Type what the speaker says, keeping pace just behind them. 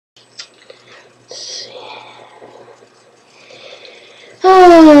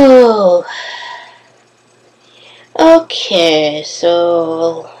Oh, okay,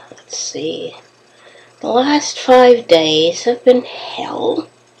 so let's see. The last 5 days have been hell.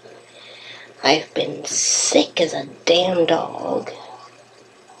 I've been sick as a damn dog.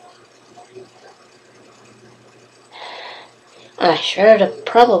 I should have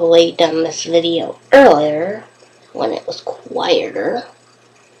probably done this video earlier when it was quieter.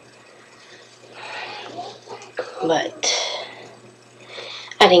 But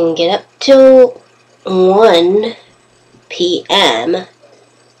I didn't get up till 1 p.m.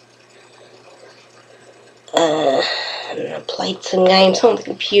 And I played some games on the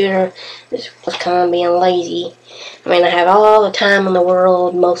computer. Just was kind of being lazy. I mean, I have all the time in the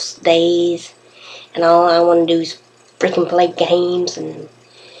world most days, and all I want to do is freaking play games and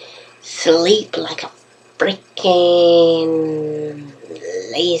sleep like a freaking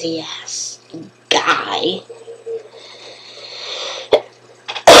lazy ass guy.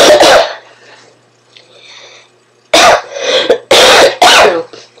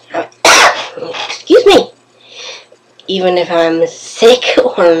 Excuse me. Even if I'm sick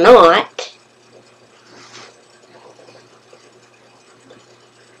or not.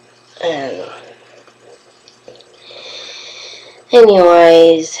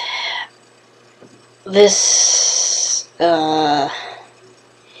 Anyways, this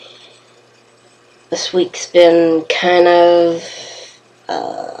week's been kind of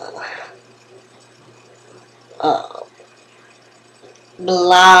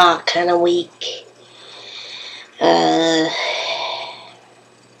blah kind of week.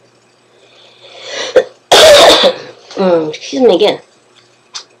 Excuse me again.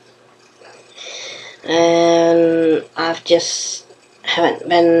 And I've just haven't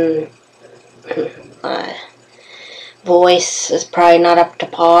been, my voice is probably not up to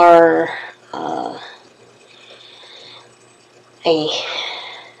par.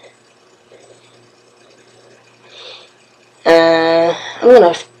 I'm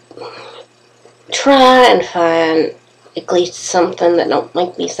gonna try and find at least something that don't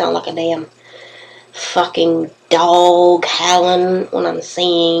make me sound like a damn fucking dog howling when I'm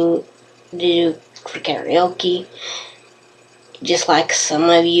singing, do for karaoke. Just like some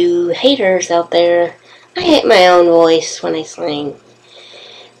of you haters out there, I hate my own voice when I sing.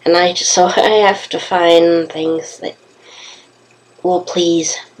 And so I have to find things that will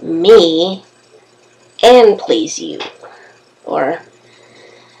please me and please you. Or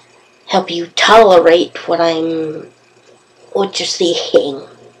help you tolerate what you're seeing.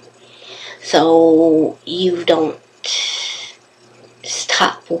 So you don't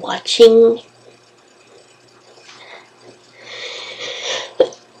stop watching.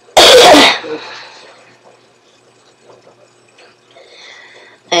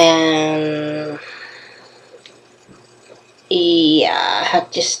 And yeah,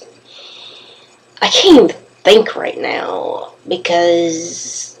 I can't even think right now,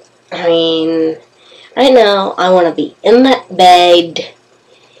 because I mean, right now I want to be in that bed,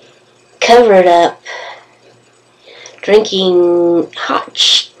 covered up, drinking hot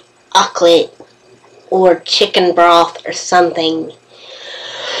chocolate or chicken broth or something,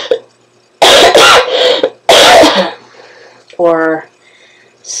 or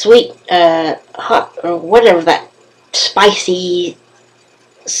sweet hot, or whatever, that spicy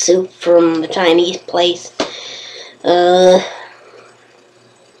soup from the Chinese place.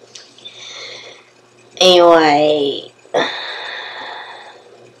 Anyway,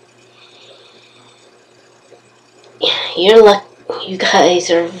 you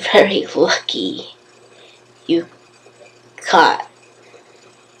guys are very lucky. You got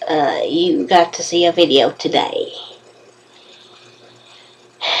to see a video today.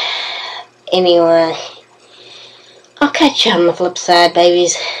 Anyway, I'll catch you on the flip side,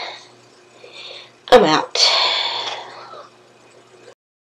 babies. I'm out.